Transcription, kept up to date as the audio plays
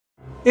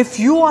If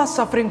you are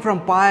suffering from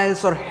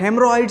piles or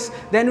hemorrhoids,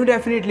 then you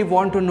definitely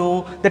want to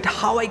know that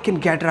how I can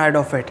get rid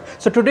of it.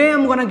 So today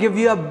I'm gonna give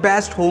you a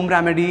best home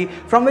remedy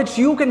from which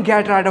you can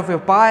get rid of your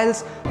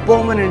piles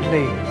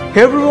permanently.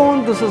 Hey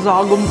everyone, this is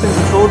Aagam Singh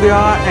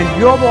Sisodiya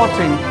and you're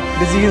watching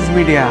Disease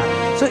Media.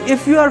 So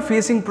if you are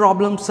facing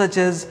problems such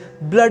as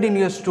blood in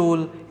your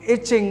stool,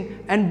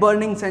 itching and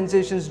burning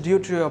sensations due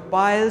to your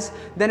piles,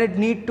 then it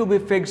needs to be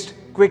fixed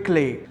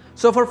quickly.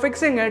 So for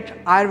fixing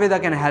it,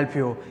 Ayurveda can help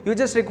you. You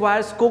just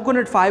require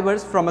coconut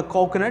fibers from a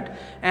coconut,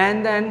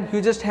 and then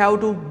you just have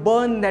to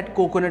burn that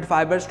coconut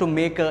fibers to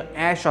make a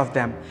ash of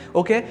them.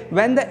 Okay,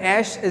 when the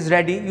ash is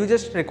ready, you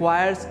just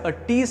requires a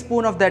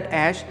teaspoon of that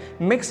ash,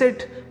 mix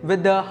it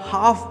with the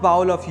half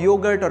bowl of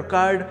yogurt or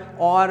curd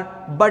or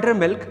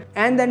buttermilk,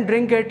 and then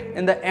drink it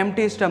in the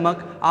empty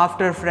stomach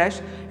after fresh.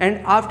 And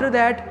after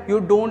that,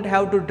 you don't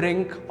have to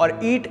drink or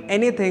eat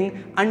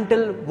anything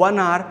until 1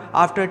 hour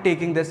after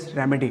taking this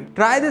remedy.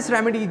 Try this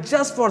remedy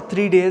just for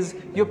 3 days,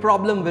 your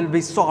problem will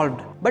be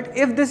solved. But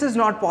if this is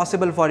not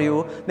possible for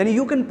you, then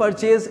you can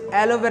purchase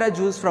aloe vera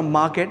juice from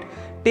market.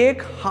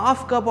 Take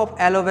half cup of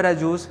aloe vera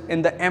juice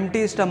in the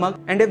empty stomach,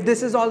 and if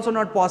this is also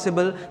not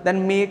possible,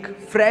 then make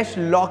fresh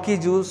Loki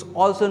juice,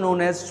 also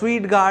known as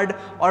sweet gourd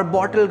or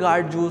bottle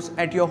gourd juice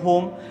at your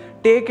home.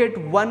 Take it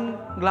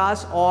 1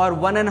 glass or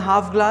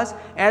 1.5 glass,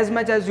 as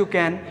much as you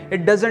can.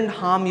 It doesn't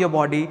harm your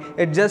body,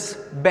 it just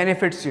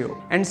benefits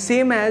you. And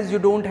same as you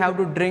don't have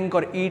to drink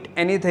or eat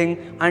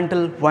anything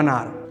until 1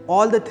 hour.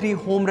 All the 3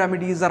 home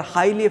remedies are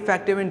highly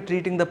effective in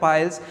treating the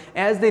piles,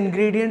 as the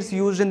ingredients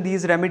used in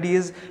these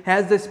remedies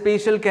has the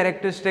special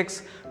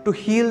characteristics to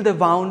heal the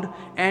wound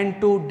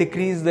and to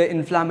decrease the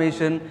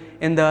inflammation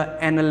in the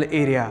anal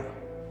area.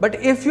 But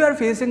if you are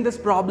facing this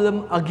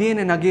problem again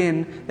and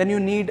again, then you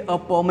need a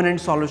permanent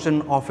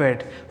solution of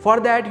it. For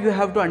that, you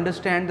have to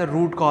understand the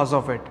root cause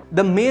of it.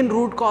 The main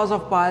root cause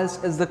of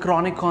piles is the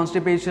chronic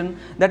constipation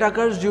that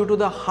occurs due to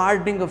the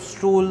hardening of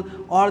stool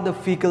or the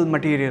fecal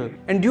material.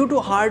 And due to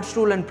hard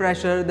stool and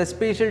pressure, the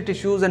special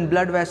tissues and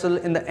blood vessel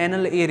in the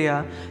anal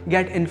area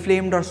get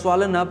inflamed or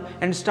swollen up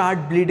and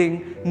start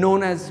bleeding,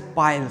 known as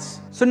piles.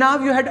 So now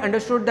you had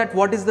understood that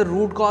what is the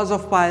root cause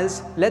of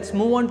piles. Let's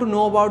move on to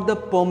know about the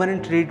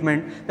permanent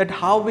treatment, that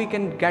how we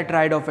can get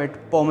rid of it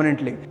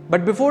permanently.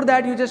 But before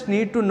that, you just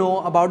need to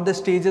know about the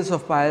stages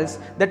of piles,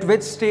 that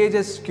which stage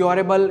is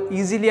curable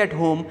easily at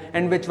home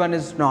and which one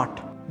is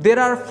not. There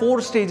are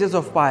 4 stages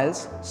of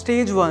piles.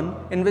 Stage 1,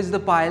 in which the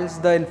piles,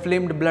 the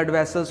inflamed blood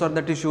vessels or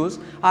the tissues,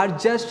 are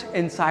just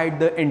inside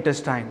the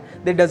intestine.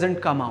 They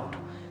doesn't come out.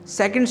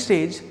 Second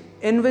stage,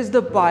 in which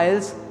the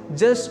piles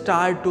just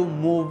start to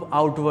move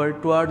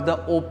outward toward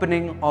the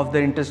opening of the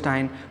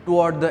intestine,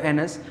 toward the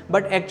anus,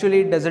 but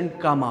actually it doesn't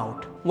come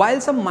out,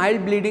 while some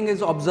mild bleeding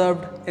is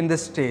observed in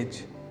this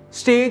stage.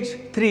 Stage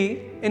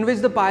 3, in which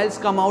the piles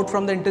come out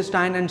from the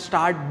intestine and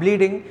start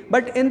bleeding,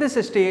 but in this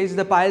stage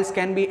the piles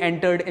can be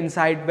entered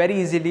inside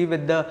very easily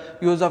with the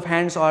use of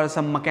hands or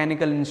some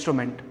mechanical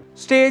instrument.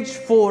 Stage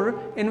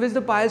 4, in which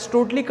the piles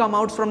totally come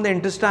out from the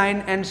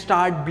intestine and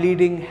start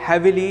bleeding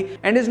heavily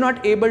and is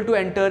not able to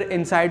enter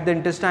inside the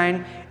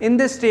intestine. In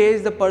this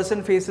stage, the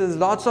person faces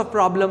lots of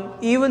problem,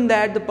 even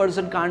that the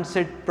person can't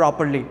sit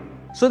properly.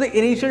 So the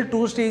initial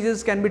 2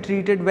 stages can be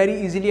treated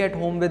very easily at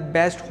home with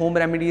best home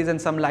remedies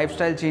and some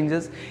lifestyle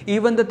changes.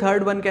 Even the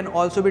third one can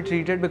also be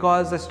treated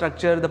because the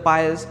structure, the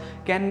piles,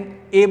 can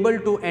able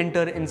to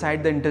enter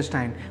inside the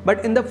intestine.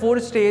 But in the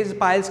 4th stage,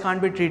 piles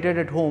can't be treated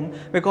at home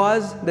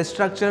because the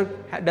structure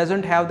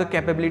doesn't have the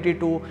capability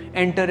to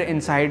enter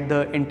inside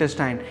the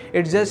intestine.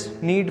 It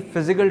just need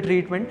physical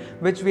treatment,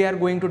 which we are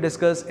going to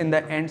discuss in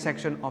the end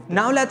section of.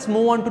 Now let's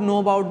move on to know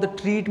about the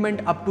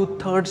treatment up to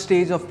 3rd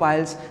stage of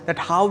piles, that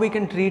how we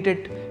can treat it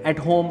at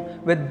home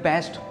with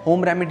best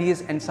home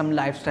remedies and some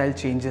lifestyle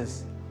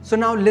changes. So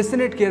now listen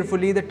it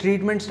carefully, the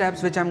treatment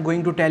steps which I'm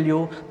going to tell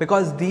you,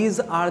 because these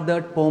are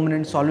the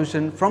permanent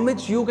solution from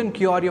which you can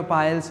cure your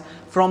piles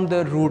from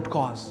the root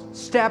cause.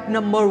 Step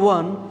number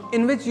 1,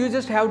 in which you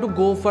just have to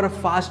go for a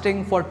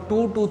fasting for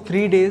 2 to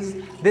 3 days.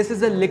 This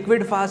is a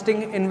liquid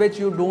fasting in which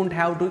you don't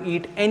have to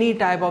eat any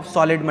type of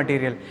solid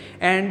material,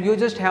 and you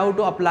just have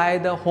to apply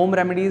the home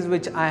remedies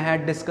which I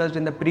had discussed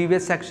in the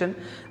previous section,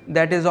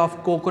 that is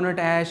of coconut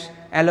ash,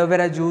 aloe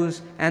vera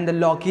juice and the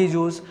Loki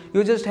juice.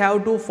 You just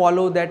have to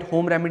follow that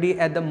home remedy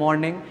at the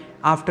morning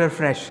after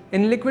fresh.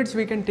 In liquids,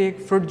 we can take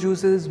fruit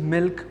juices,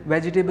 milk,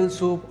 vegetable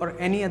soup or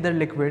any other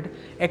liquid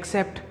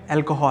except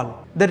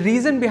alcohol. The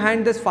reason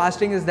behind this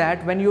fasting is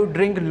that when you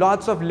drink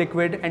lots of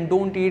liquid and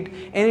don't eat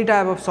any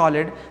type of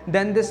solid,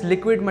 then this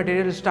liquid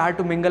material start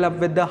to mingle up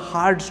with the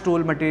hard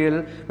stool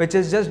material, which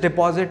is just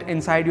deposit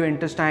inside your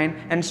intestine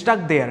and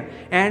stuck there,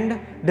 and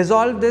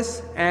dissolve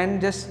this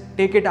and just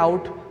take it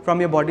out from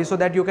your body so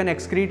that you can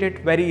excrete it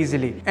very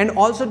easily. And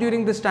also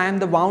during this time,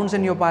 the wounds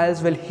in your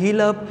piles will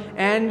heal up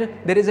and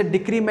there is a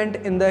decrement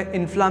in the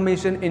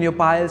inflammation in your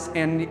piles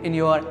and in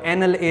your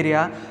anal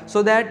area,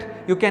 so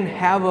that you can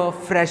have a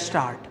fresh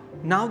start.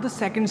 Now the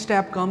second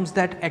step comes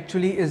that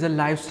actually is a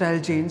lifestyle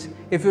change.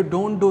 If you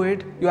don't do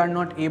it, you are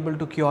not able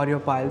to cure your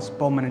piles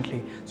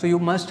permanently. So you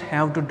must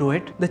have to do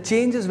it. The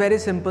change is very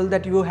simple,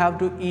 that you have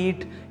to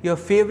eat your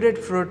favorite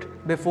fruit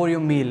before your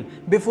meal.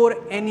 Before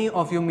any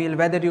of your meal,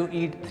 whether you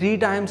eat 3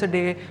 times a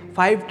day,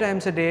 5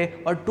 times a day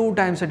or 2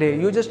 times a day,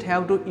 you just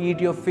have to eat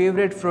your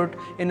favorite fruit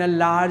in a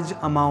large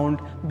amount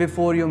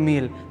before your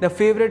meal. The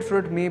favorite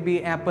fruit may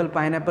be apple,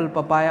 pineapple,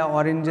 papaya,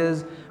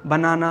 oranges,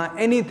 banana,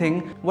 anything,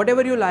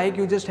 whatever you like,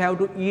 you just have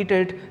to eat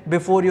it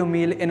before your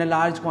meal in a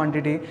large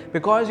quantity,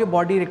 because your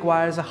body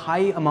requires a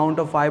high amount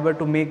of fiber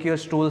to make your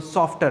stool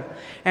softer.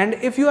 And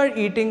if you are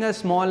eating a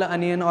small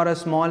onion or a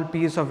small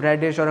piece of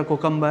radish or a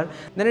cucumber,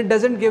 then it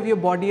doesn't give your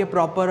body a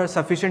proper or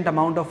sufficient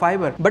amount of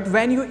fiber. But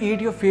when you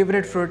eat your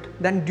favorite fruit,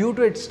 then due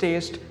to its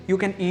taste, you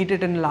can eat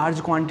it in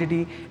large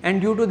quantity,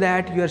 and due to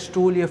that your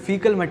stool, your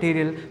fecal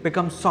material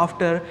becomes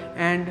softer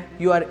and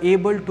you are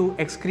able to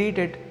excrete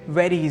it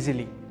very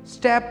easily.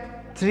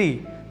 Step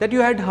 3, that you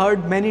had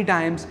heard many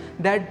times,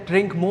 that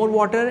drink more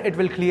water, it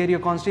will clear your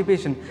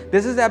constipation.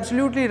 This is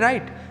absolutely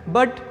right,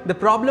 but the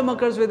problem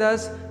occurs with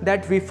us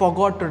that we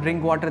forgot to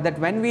drink water, that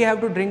when we have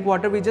to drink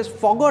water, we just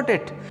forgot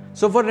it.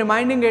 So for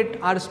reminding it,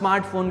 our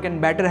smartphone can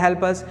better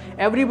help us.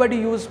 Everybody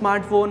use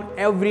smartphone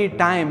every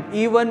time.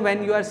 Even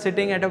when you are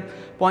sitting at a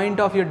point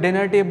of your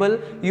dinner table,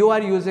 you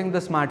are using the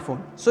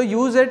smartphone. So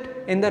use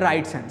it in the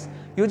right sense.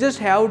 You just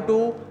have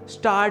to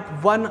start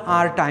 1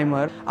 hour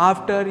timer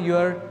after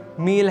your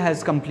meal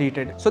has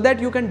completed, so that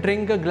you can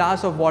drink a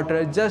glass of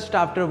water just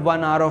after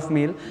 1 hour of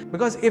meal.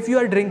 Because if you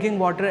are drinking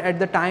water at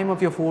the time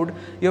of your food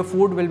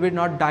will be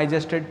not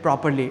digested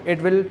properly.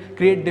 It will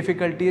create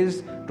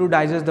difficulties to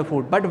digest the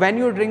food. But when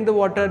you drink the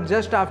water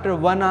just after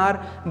 1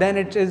 hour, then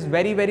it is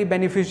very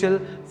beneficial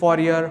for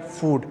your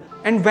food.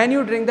 And when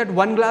you drink that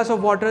 1 glass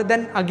of water,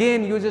 then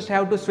again you just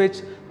have to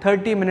switch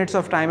 30 minutes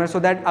of timer, so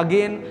that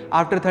again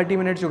after 30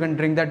 minutes you can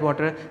drink that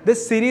water.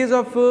 This series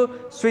of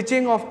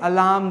switching of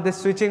alarm, this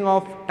switching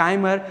of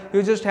timer,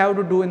 you just have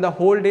to do in the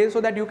whole day, so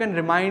that you can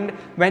remind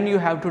when you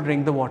have to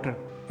drink the water.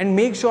 And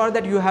make sure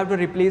that you have to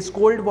replace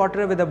cold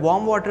water with a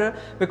warm water,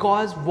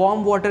 because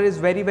warm water is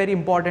very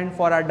important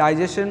for our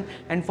digestion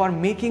and for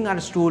making our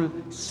stool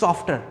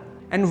softer.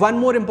 And one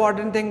more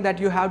important thing, that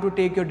you have to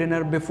take your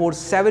dinner before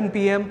 7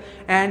 p.m.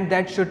 and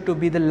that should to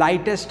be the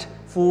lightest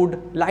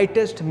food,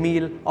 lightest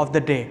meal of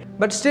the day.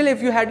 But still,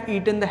 if you had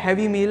eaten the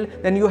heavy meal,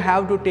 then you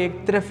have to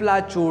take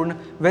Triphala churn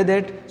with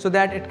it, so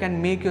that it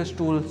can make your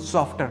stool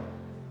softer.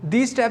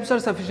 These steps are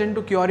sufficient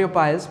to cure your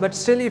piles, but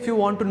still if you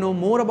want to know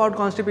more about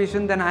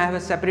constipation, then I have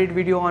a separate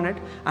video on it.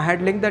 I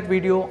had linked that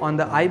video on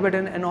the I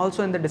button and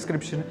also in the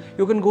description.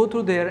 You can go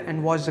through there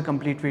and watch the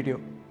complete video.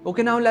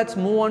 Okay, now let's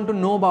move on to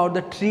know about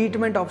the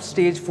treatment of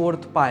stage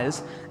 4th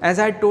piles. As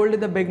I told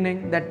in the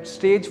beginning, that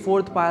stage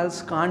 4th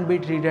piles can't be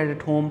treated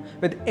at home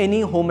with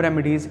any home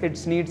remedies.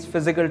 It needs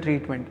physical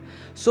treatment.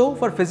 So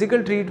for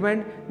physical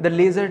treatment, the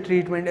laser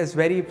treatment is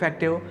very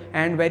effective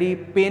and very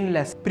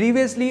painless.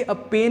 Previously, a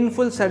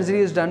painful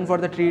surgery is done for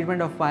the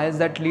treatment of piles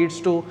that leads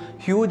to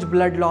huge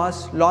blood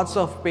loss, lots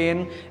of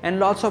pain and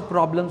lots of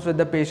problems with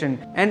the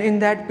patient. And in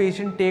that,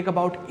 patient take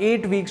about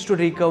 8 weeks to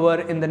recover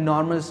in the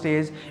normal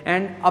stage,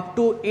 and up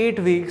to 8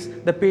 weeks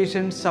the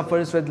patient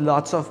suffers with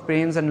lots of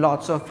pains and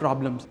lots of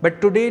problems.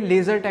 But today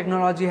laser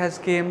technology has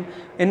came,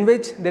 in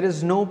which there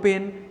is no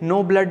pain,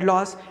 no blood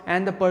loss,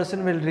 and the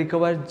person will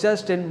recover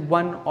just in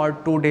 1 or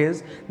 2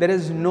 days. There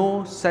is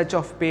no such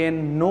of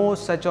pain, no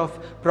such of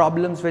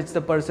problems which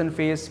the person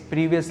faced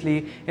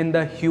previously in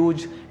the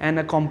huge and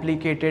a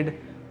complicated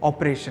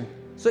operation.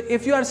 So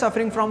if you are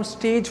suffering from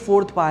stage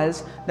 4th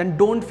piles, then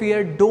don't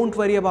fear, don't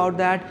worry about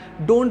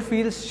that, don't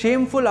feel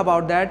shameful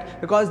about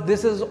that, because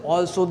this is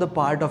also the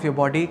part of your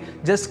body.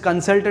 Just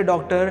consult a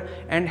doctor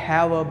and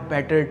have a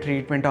better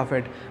treatment of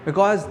it,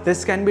 because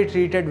this can be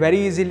treated very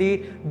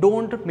easily.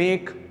 Don't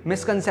make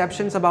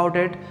misconceptions about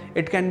it.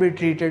 It can be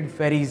treated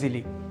very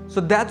easily. So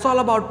that's all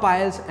about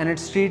piles and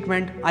its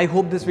treatment. I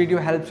hope this video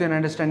helps you in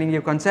understanding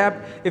your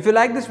concept. If you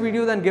like this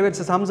video, then give it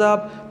a thumbs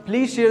up.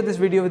 Please share this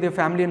video with your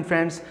family and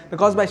friends,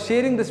 because by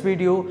sharing this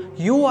video,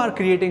 you are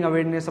creating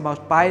awareness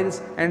about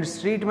piles and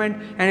its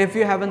treatment. And if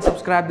you haven't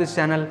subscribed this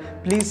channel,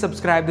 please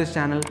subscribe this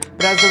channel,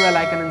 press the bell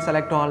icon and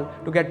select all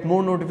to get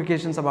more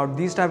notifications about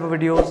these type of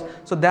videos.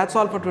 So that's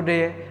all for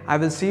today. I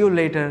will see you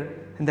later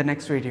in the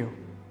next video.